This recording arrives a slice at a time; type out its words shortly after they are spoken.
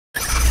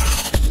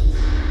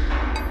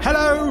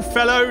Hello,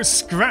 fellow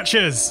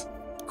Scratchers!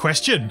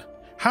 Question: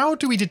 how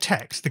do we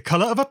detect the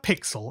colour of a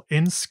pixel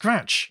in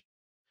Scratch?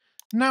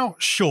 Now,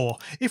 sure,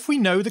 if we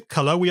know the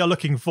colour we are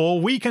looking for,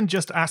 we can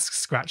just ask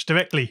Scratch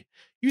directly.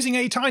 Using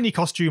a tiny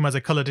costume as a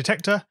colour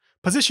detector,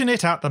 position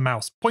it at the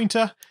mouse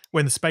pointer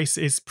when the space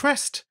is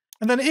pressed,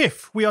 and then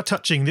if we are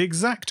touching the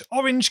exact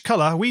orange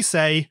colour, we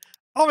say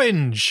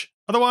orange.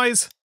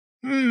 Otherwise,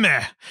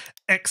 meh.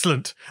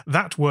 Excellent.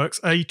 That works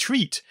a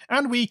treat,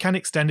 and we can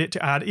extend it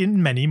to add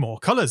in many more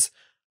colours.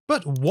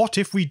 But what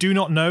if we do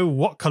not know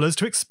what colours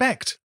to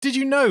expect? Did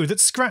you know that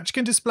Scratch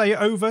can display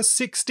over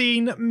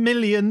 16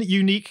 million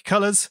unique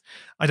colours?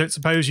 I don't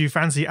suppose you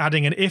fancy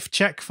adding an if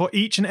check for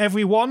each and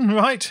every one,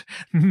 right?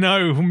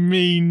 No,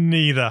 me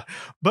neither.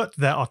 But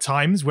there are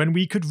times when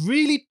we could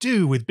really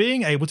do with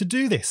being able to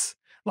do this.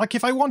 Like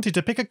if I wanted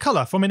to pick a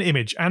colour from an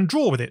image and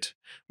draw with it.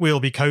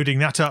 We'll be coding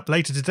that up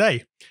later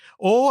today.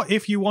 Or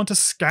if you want to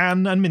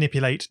scan and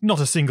manipulate not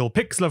a single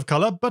pixel of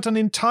colour, but an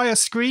entire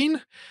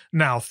screen,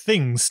 now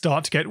things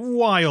start to get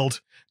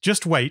wild.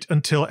 Just wait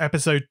until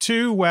episode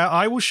 2, where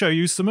I will show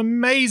you some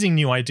amazing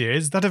new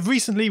ideas that have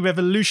recently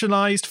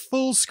revolutionised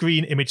full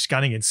screen image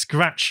scanning in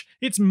Scratch.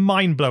 It's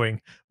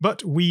mind-blowing,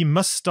 but we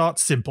must start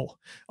simple.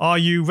 Are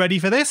you ready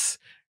for this?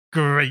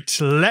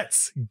 Great,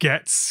 let's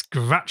get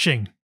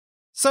scratching.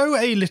 So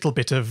a little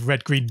bit of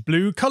red, green,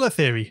 blue colour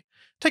theory.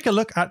 Take a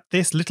look at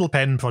this little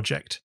pen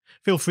project.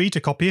 Feel free to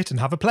copy it and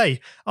have a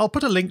play. I'll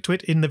put a link to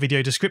it in the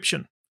video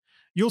description.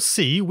 You'll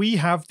see we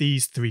have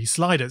these 3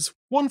 sliders,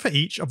 one for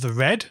each of the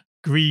red,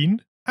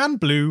 green, and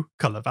blue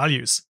colour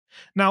values.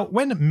 Now,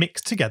 when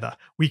mixed together,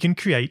 we can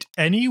create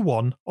any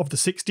one of the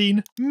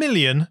 16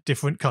 million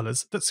different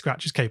colours that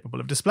Scratch is capable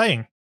of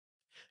displaying.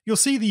 You'll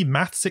see the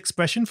maths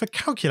expression for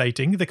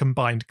calculating the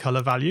combined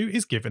colour value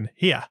is given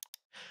here.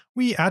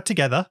 We add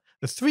together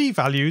the 3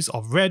 values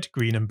of red,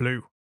 green, and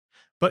blue.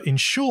 But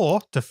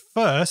ensure to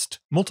first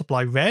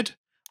multiply red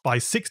by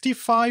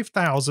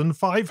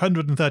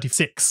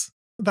 65,536.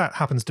 That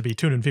happens to be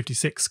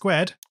 256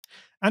 squared.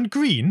 And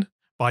green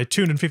by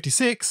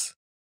 256.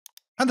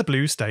 And the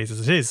blue stays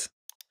as it is.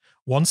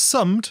 Once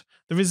summed,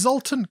 the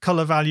resultant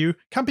colour value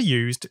can be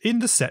used in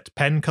the set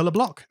pen colour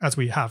block, as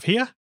we have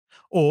here,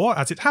 or,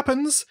 as it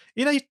happens,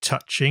 in a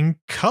touching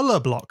colour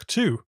block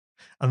too.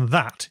 And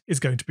that is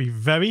going to be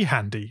very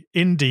handy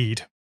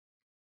indeed.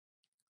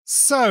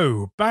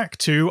 So, back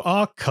to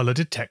our colour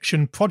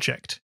detection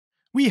project.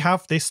 We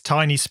have this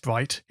tiny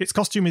sprite. Its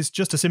costume is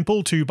just a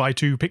simple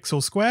 2x2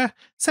 pixel square,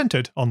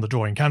 centred on the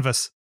drawing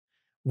canvas.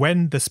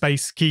 When the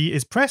space key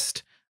is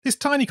pressed, this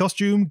tiny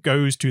costume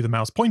goes to the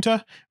mouse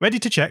pointer, ready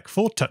to check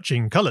for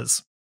touching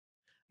colours.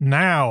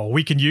 Now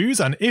we can use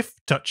an if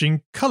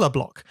touching colour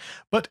block,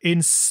 but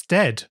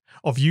instead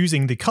of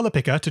using the colour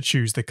picker to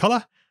choose the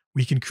colour,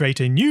 we can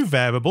create a new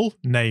variable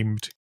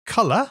named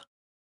colour,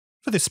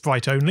 for this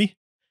sprite only,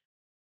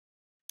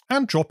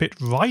 and drop it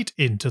right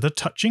into the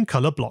touching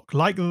colour block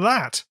like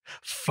that.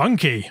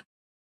 Funky!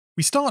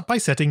 We start by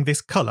setting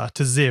this colour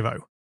to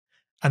 0,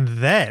 and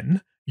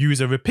then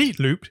use a repeat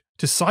loop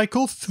to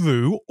cycle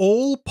through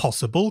all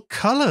possible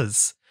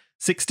colours.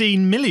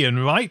 16 million,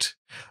 right?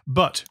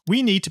 But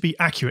we need to be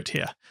accurate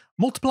here.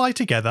 Multiply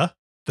together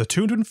the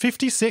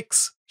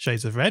 256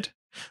 shades of red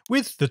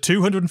with the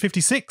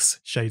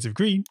 256 shades of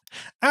green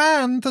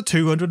and the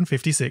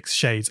 256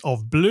 shades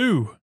of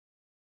blue.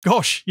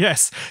 Gosh,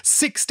 yes,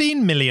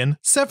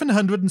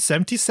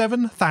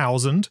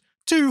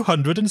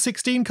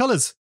 16,777,216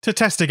 colours to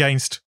test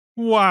against.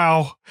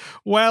 Wow.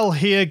 Well,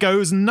 here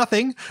goes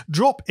nothing.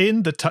 Drop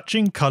in the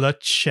touching colour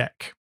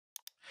check.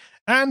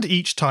 And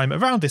each time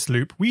around this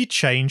loop, we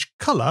change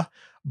colour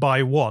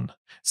by 1,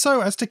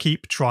 so as to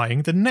keep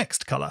trying the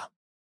next colour.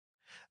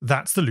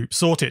 That's the loop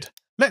sorted.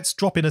 Let's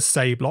drop in a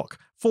say block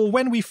for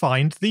when we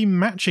find the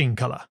matching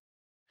colour.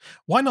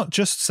 Why not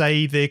just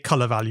say the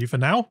colour value for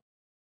now?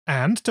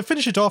 And to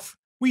finish it off,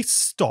 we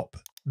stop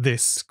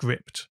this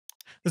script.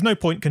 There's no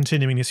point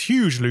continuing this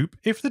huge loop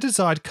if the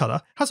desired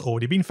colour has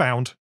already been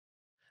found.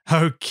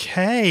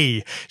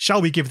 Okay, shall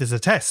we give this a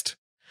test?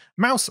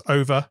 Mouse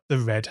over the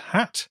red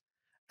hat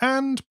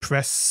and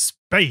press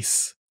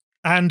space.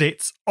 And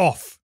it's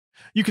off.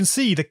 You can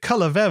see the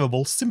colour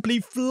variable simply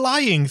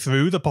flying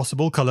through the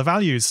possible colour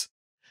values.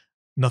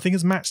 Nothing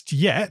has matched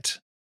yet.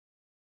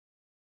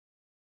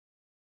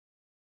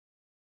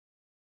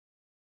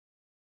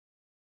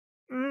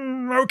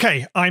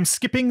 Okay, I'm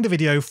skipping the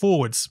video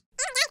forwards.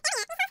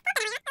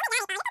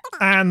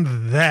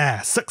 And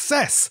there,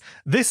 success!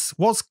 This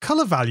was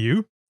colour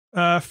value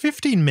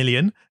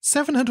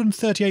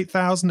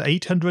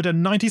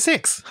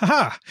 15,738,896.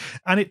 Haha!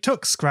 And it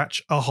took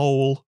Scratch a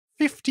whole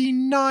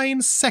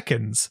 59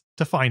 seconds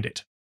to find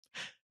it.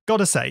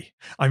 Gotta say,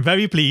 I'm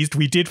very pleased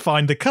we did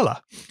find the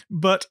colour,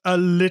 but a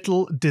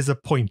little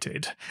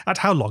disappointed at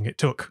how long it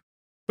took.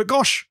 But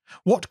gosh,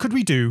 what could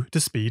we do to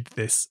speed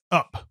this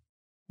up?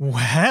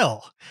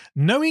 Well,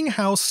 knowing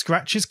how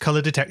Scratch's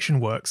colour detection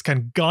works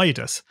can guide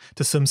us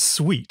to some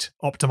sweet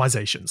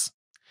optimizations.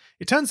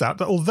 It turns out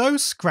that although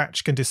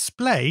Scratch can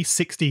display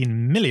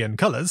 16 million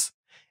colours,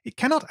 it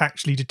cannot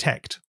actually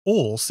detect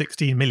all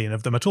 16 million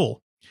of them at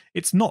all.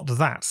 It's not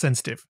that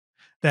sensitive.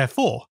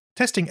 Therefore,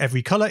 testing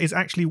every colour is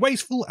actually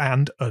wasteful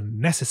and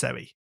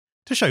unnecessary.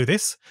 To show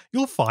this,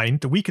 you'll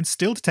find that we can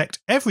still detect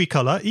every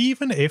colour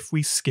even if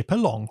we skip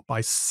along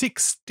by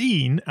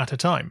 16 at a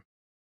time.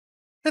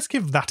 Let's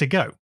give that a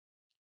go.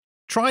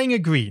 Trying a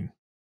green.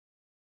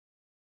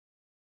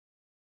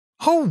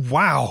 Oh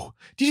wow!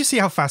 Did you see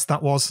how fast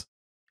that was?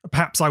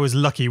 Perhaps I was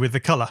lucky with the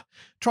colour.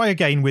 Try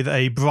again with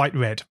a bright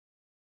red.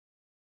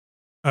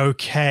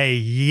 Okay,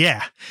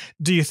 yeah.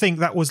 Do you think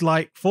that was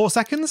like 4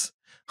 seconds?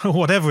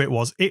 Whatever it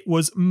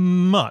was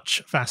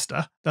much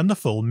faster than the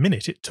full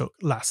minute it took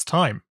last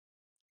time.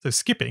 So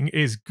skipping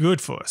is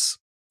good for us.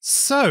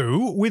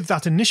 So, with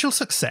that initial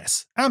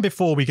success, and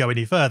before we go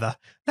any further,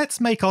 let's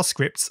make our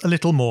scripts a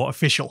little more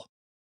official.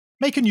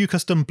 Make a new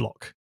custom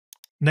block,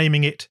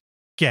 naming it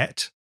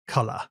Get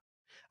Color,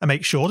 and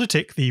make sure to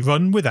tick the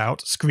Run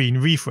Without Screen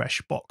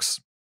Refresh box.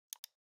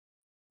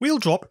 We'll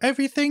drop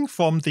everything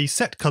from the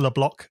Set Color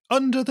block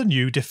under the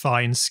new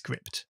Define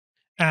script,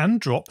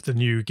 and drop the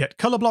new Get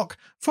Color block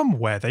from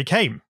where they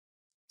came.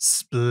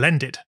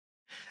 Splendid!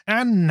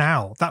 And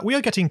now that we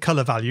are getting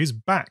color values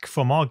back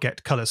from our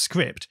Get Color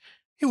script,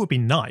 it would be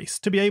nice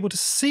to be able to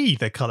see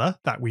the color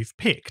that we've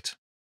picked.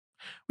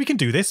 We can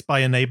do this by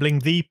enabling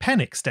the pen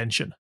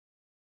extension.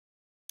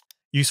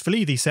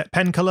 Usefully, the Set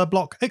Pen Color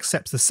block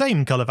accepts the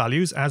same color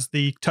values as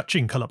the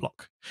Touching Color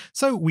block,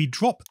 so we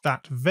drop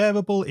that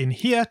variable in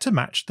here to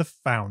match the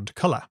found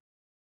color.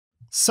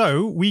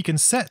 So we can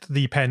set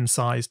the pen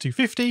size to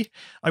 50.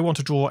 I want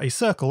to draw a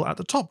circle at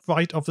the top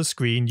right of the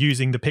screen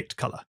using the picked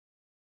color.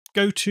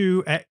 Go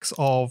to X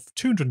of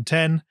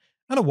 210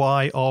 and a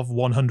Y of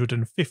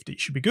 150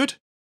 should be good.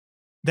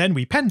 Then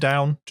we pen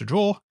down to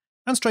draw,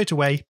 and straight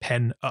away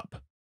pen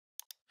up.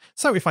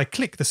 So if I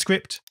click the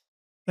script,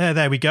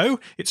 there we go,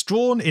 it's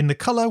drawn in the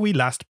colour we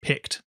last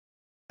picked.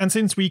 And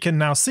since we can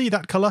now see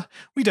that colour,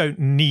 we don't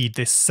need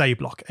this say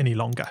block any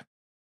longer.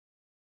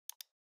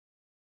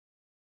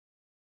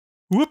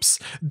 Whoops,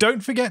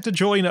 don't forget to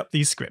join up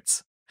these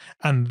scripts.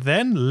 And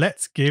then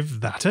let's give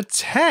that a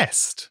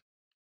test.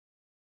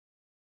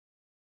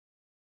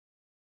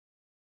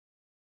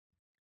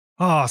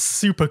 Ah,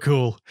 super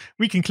cool.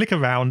 We can click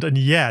around and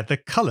yeah, the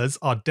colours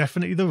are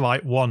definitely the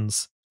right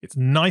ones. It's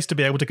nice to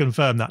be able to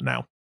confirm that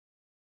now.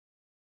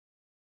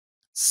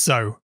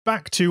 So,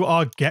 back to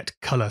our Get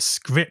Color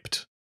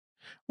script.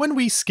 When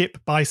we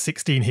skip by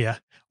 16 here,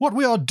 what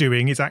we are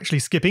doing is actually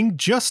skipping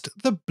just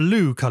the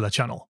blue colour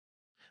channel.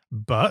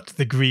 But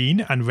the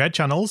green and red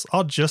channels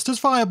are just as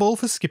viable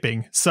for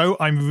skipping, so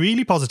I'm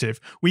really positive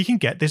we can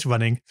get this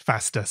running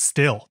faster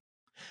still.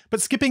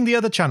 But skipping the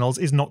other channels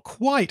is not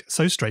quite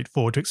so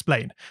straightforward to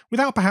explain,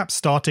 without perhaps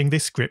starting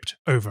this script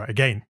over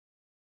again.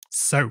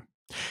 So,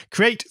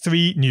 create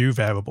 3 new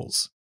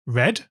variables.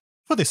 Red,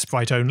 for this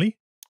sprite only.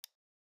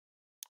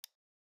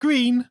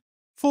 Green,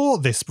 for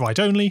this sprite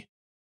only.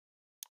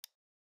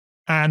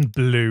 And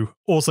blue,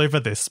 also for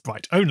this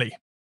sprite only.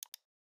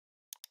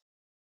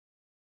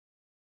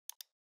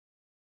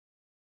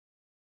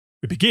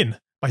 We begin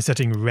by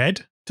setting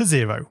red to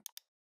 0.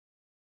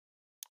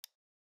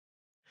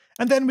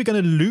 And then we're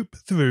going to loop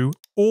through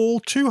all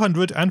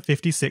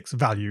 256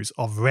 values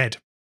of red,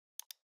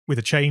 with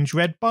a change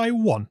red by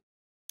 1.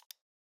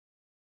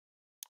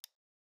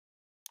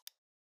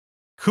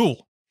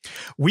 Cool.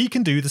 We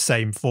can do the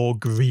same for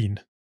green.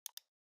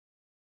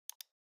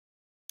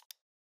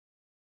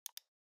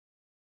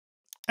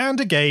 And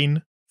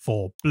again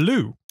for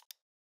blue.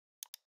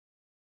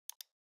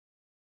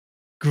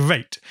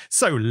 Great,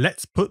 so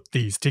let's put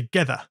these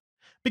together.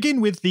 Begin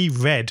with the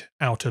red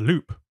outer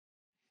loop.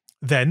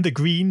 Then the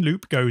green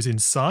loop goes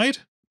inside,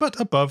 but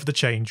above the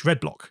change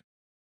red block.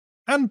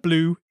 And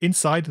blue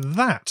inside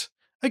that,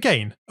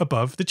 again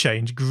above the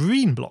change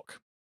green block.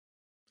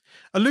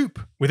 A loop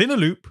within a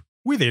loop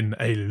within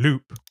a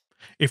loop.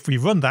 If we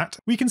run that,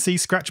 we can see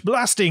Scratch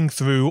blasting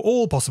through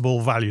all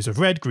possible values of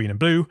red, green and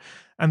blue,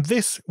 and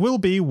this will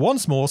be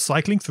once more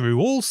cycling through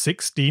all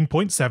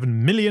 16.7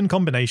 million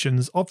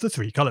combinations of the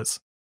 3 colours.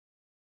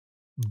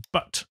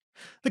 But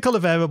the colour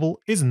variable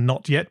is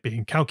not yet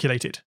being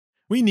calculated.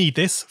 We need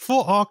this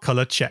for our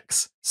colour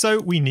checks, so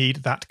we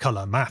need that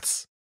colour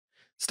maths.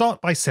 Start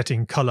by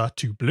setting colour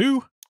to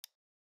blue.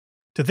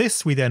 To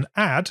this we then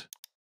add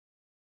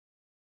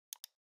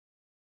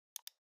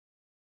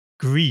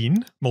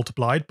green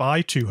multiplied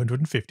by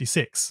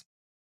 256.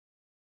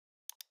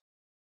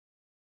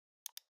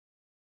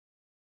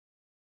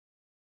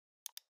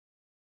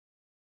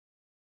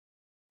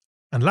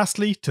 And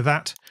lastly, to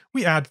that,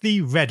 we add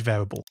the red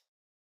variable,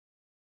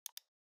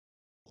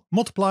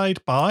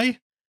 multiplied by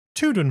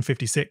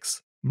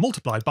 256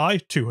 multiplied by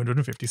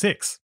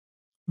 256.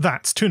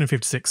 That's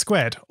 256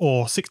 squared,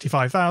 or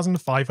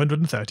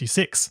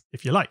 65,536,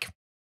 if you like.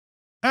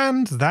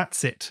 And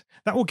that's it.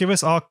 That will give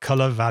us our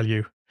colour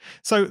value.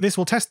 So this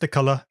will test the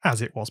colour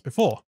as it was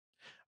before.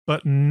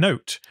 But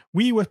note,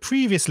 we were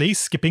previously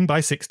skipping by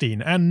 16,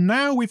 and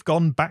now we've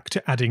gone back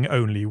to adding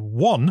only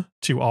 1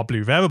 to our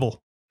blue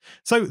variable.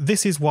 So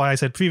this is why I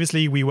said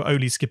previously we were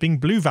only skipping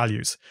blue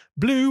values.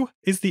 Blue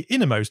is the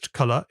innermost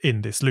colour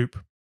in this loop.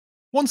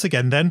 Once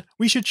again then,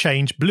 we should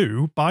change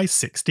blue by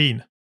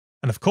 16.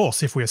 And of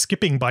course, if we are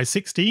skipping by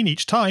 16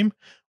 each time,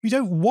 we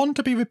don't want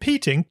to be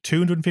repeating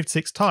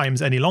 256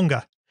 times any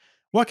longer.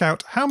 Work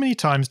out how many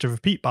times to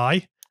repeat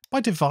by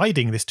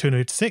dividing this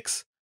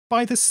 256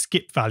 by the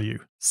skip value,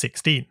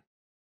 16.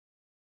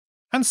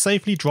 And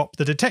safely drop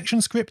the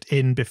detection script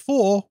in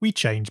before we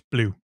change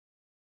blue.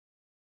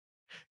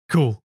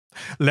 Cool.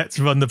 Let's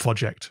run the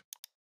project.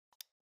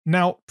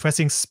 Now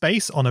pressing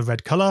space on a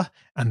red colour,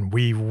 and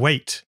we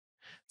wait.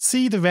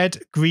 See the red,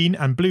 green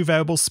and blue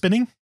variables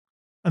spinning?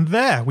 And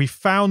there, we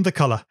found the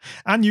colour.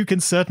 And you can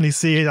certainly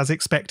see it as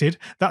expected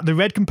that the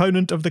red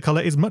component of the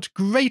colour is much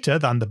greater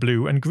than the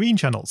blue and green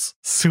channels.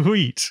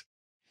 Sweet.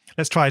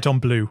 Let's try it on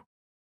blue.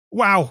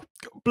 Wow,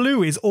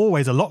 blue is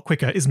always a lot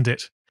quicker, isn't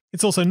it?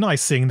 It's also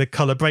nice seeing the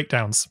colour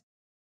breakdowns.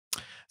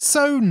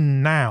 So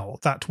now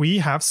that we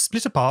have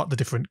split apart the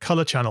different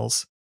colour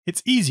channels,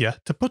 it's easier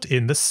to put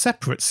in the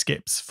separate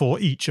skips for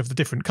each of the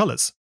different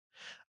colours.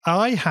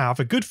 I have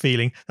a good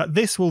feeling that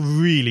this will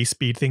really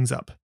speed things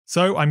up.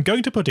 So I'm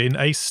going to put in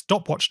a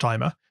stopwatch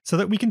timer so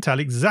that we can tell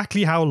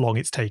exactly how long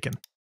it's taken.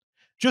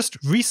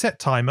 Just reset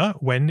timer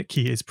when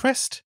key is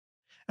pressed,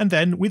 and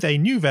then with a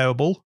new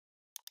variable,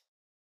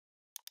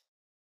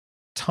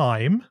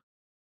 time,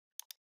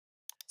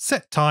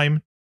 set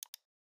time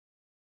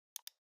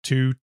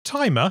to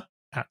timer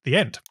at the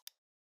end.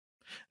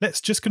 Let's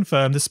just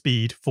confirm the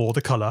speed for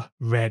the colour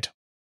red.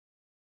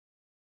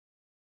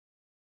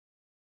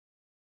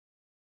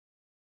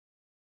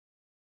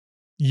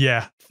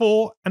 Yeah,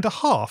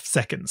 4.5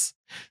 seconds.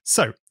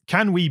 So,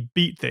 can we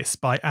beat this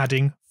by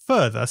adding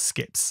further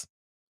skips?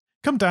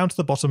 Come down to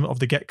the bottom of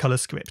the Get Color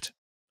script.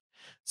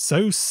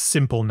 So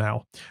simple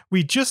now.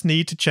 We just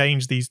need to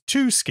change these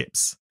 2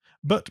 skips.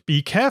 But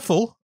be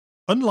careful,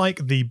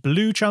 unlike the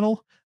blue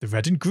channel, the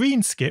red and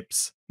green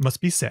skips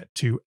must be set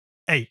to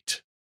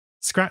 8.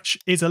 Scratch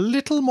is a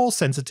little more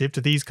sensitive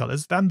to these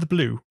colours than the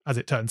blue, as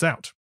it turns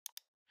out.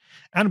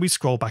 And we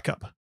scroll back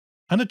up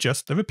and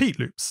adjust the repeat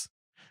loops.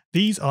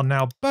 These are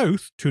now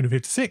both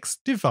 256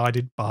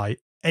 divided by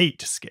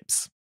 8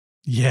 skips.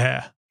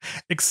 Yeah,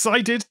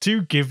 excited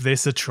to give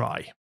this a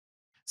try.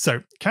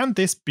 So, can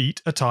this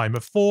beat a time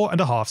of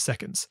 4.5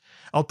 seconds?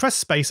 I'll press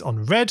space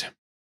on red,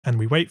 and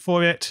we wait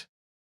for it.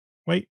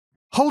 Wait,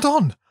 hold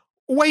on!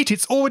 Wait,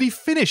 it's already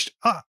finished!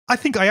 I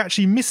think I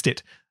actually missed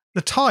it.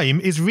 The time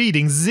is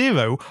reading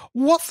 0.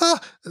 What the?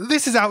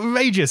 This is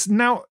outrageous.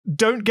 Now,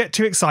 don't get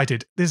too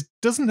excited. This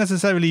doesn't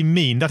necessarily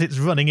mean that it's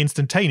running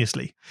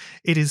instantaneously.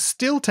 It is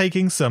still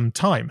taking some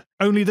time.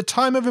 Only the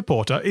timer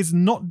reporter is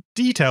not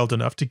detailed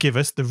enough to give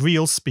us the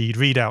real speed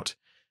readout.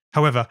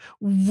 However,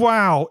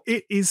 wow,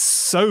 it is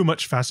so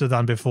much faster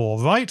than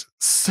before, right?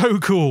 So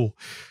cool.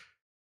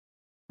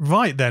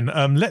 Right then,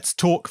 let's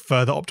talk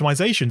further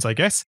optimizations, I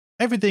guess.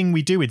 Everything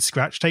we do in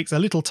Scratch takes a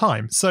little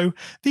time, so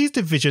these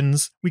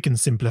divisions we can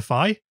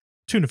simplify.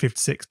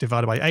 256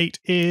 divided by 8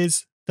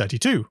 is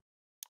 32.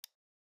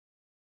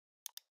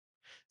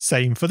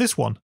 Same for this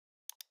one.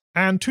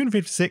 And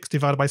 256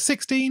 divided by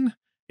 16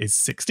 is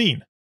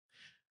 16.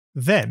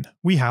 Then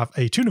we have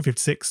a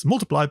 256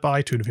 multiplied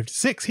by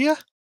 256 here.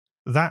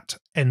 That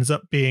ends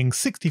up being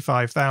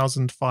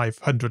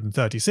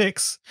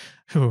 65,536.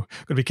 Got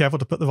to be careful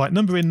to put the right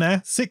number in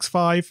there.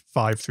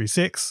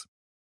 65536.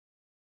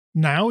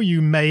 Now,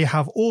 you may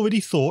have already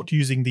thought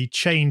using the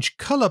change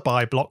colour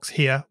by blocks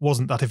here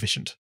wasn't that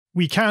efficient.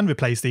 We can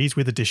replace these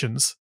with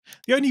additions.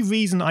 The only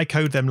reason I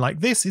code them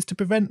like this is to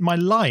prevent my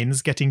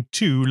lines getting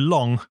too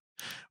long.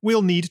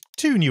 We'll need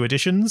 2 new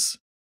additions,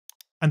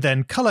 and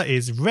then colour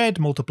is red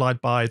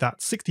multiplied by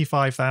that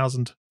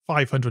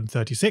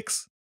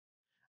 65,536,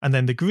 and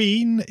then the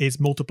green is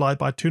multiplied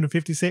by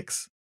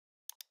 256,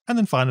 and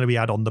then finally we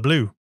add on the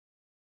blue.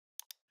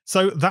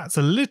 So that's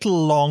a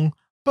little long,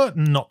 but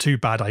not too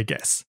bad, I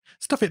guess.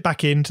 Stuff it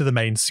back into the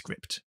main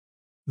script.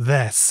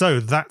 There, so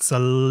that's a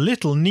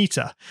little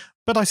neater,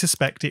 but I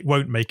suspect it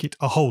won't make it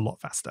a whole lot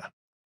faster.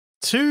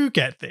 To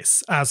get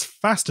this as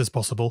fast as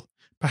possible,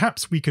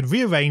 perhaps we could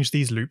rearrange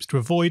these loops to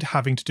avoid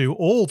having to do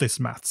all this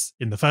maths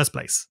in the first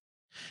place.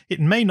 It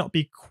may not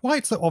be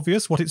quite so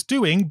obvious what it's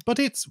doing, but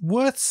it's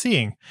worth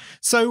seeing.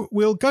 So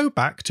we'll go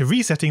back to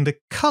resetting the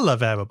colour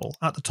variable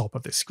at the top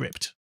of this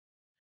script.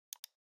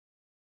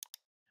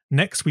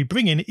 Next, we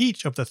bring in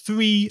each of the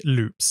 3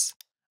 loops.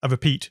 A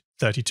repeat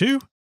 32,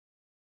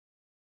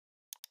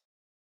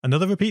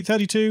 another repeat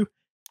 32,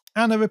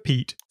 and a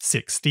repeat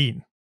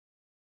 16.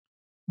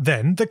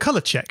 Then the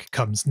colour check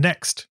comes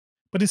next,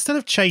 but instead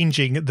of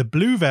changing the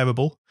blue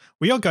variable,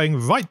 we are going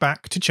right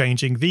back to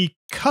changing the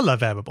colour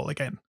variable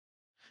again.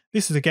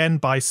 This is again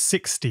by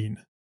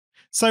 16.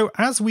 So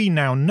as we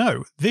now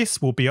know,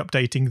 this will be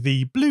updating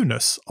the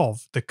blueness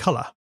of the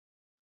colour.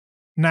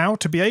 Now,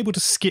 to be able to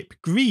skip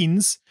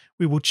greens,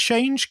 we will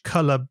change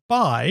colour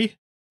by,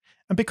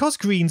 and because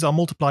greens are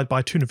multiplied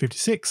by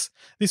 256,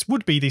 this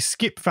would be the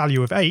skip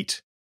value of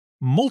 8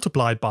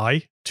 multiplied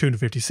by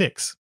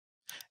 256.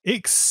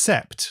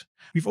 Except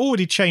we've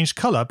already changed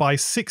colour by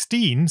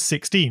 16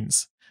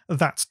 16s.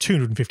 That's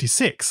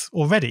 256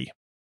 already.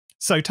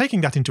 So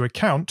taking that into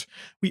account,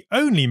 we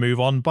only move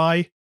on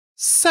by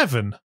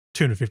 7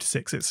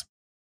 256s.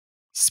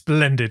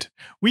 Splendid.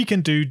 We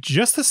can do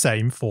just the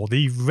same for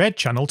the red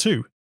channel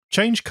too.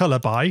 Change colour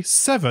by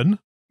 7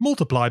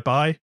 multiplied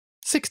by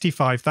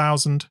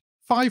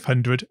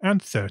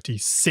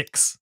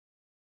 65,536.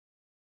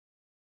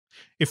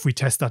 If we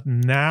test that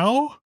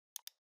now,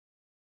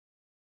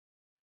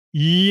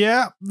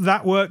 yeah,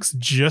 that works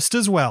just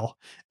as well,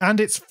 and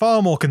it's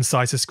far more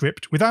concise a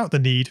script without the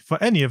need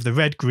for any of the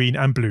red, green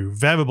and blue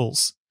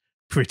variables.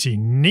 Pretty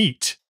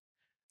neat.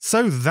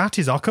 So that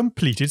is our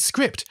completed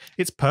script.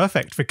 It's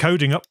perfect for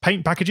coding up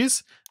paint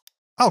packages.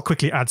 I'll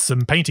quickly add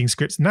some painting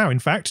scripts now, in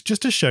fact,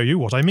 just to show you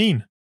what I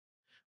mean.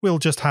 We'll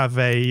just have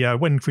a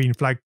when green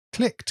flag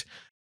clicked,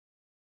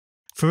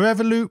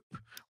 forever loop,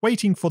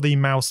 waiting for the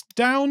mouse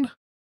down,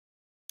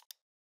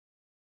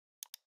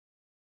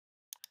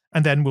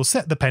 and then we'll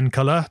set the pen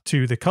colour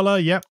to the colour,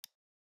 yep.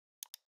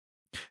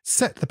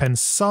 Set the pen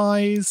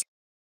size,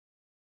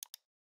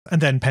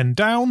 and then pen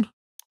down.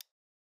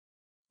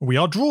 We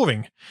are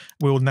drawing.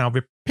 We'll now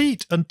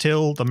repeat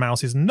until the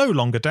mouse is no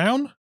longer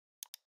down,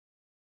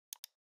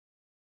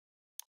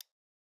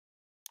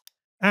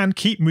 and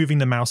keep moving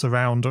the mouse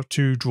around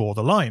to draw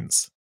the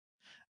lines.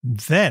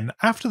 Then,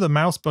 after the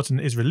mouse button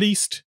is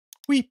released,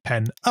 we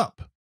pen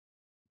up.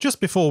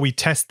 Just before we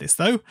test this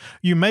though,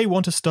 you may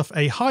want to stuff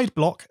a hide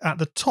block at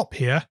the top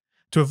here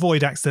to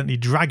avoid accidentally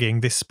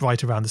dragging this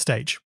sprite around the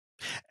stage.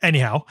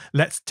 Anyhow,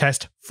 let's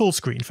test full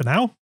screen for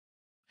now.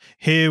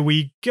 Here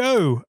we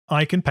go!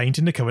 I can paint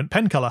in the current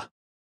pen colour.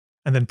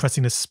 And then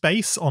pressing the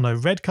space on a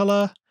red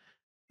colour.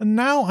 And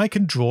now I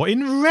can draw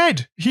in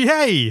red!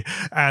 Yay!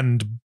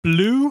 And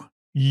blue?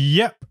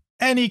 Yep,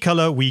 any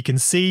colour we can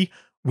see,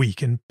 we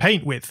can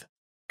paint with.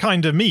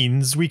 Kinda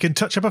means we can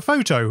touch up a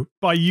photo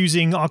by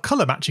using our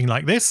colour matching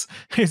like this.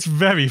 It's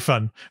very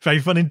fun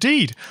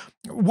indeed.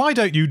 Why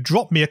don't you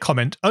drop me a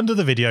comment under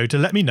the video to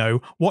let me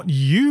know what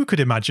you could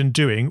imagine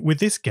doing with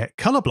this Get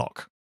Colour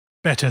block.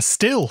 Better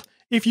still,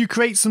 if you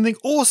create something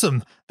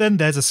awesome, then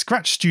there's a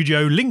Scratch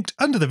Studio linked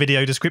under the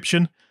video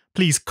description.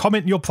 Please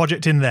comment your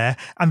project in there,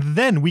 and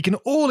then we can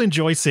all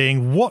enjoy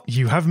seeing what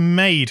you have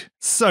made.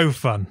 So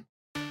fun.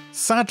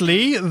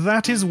 Sadly,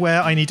 that is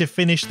where I need to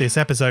finish this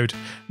episode.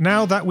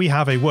 Now that we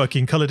have a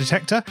working colour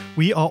detector,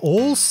 we are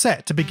all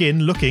set to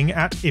begin looking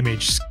at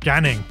image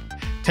scanning,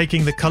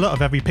 taking the colour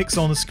of every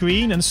pixel on the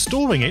screen and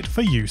storing it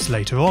for use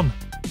later on.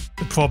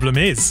 The problem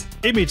is,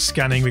 image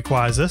scanning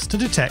requires us to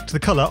detect the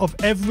colour of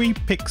every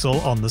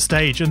pixel on the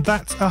stage, and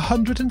that's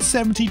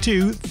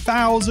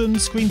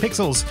 172,000 screen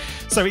pixels.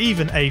 So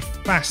even a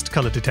fast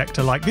colour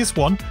detector like this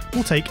one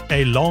will take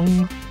a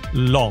long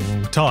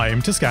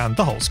time to scan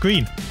the whole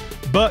screen.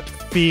 But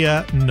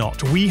fear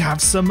not, we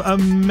have some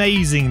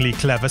amazingly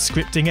clever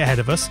scripting ahead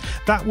of us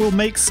that will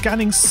make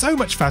scanning so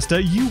much faster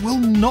you will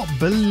not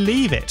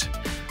believe it.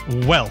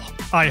 Well,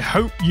 I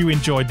hope you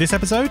enjoyed this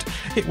episode.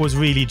 It was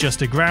really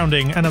just a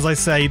grounding, and as I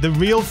say, the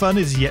real fun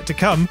is yet to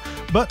come.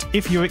 But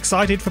if you're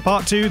excited for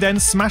part 2, then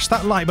smash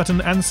that like button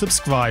and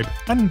subscribe.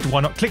 And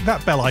why not click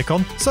that bell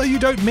icon so you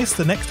don't miss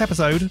the next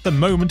episode the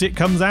moment it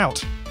comes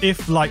out.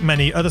 If, like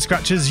many other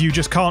Scratchers, you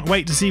just can't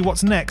wait to see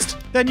what's next,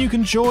 then you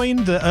can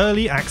join the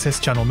Early Access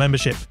channel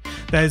membership.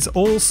 There's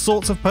all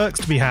sorts of perks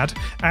to be had,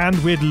 and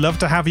we'd love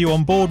to have you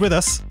on board with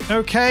us.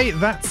 Okay,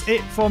 that's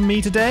it from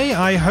me today.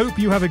 I hope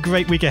you have a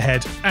great week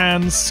ahead,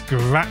 and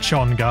Scratch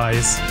on,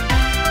 guys.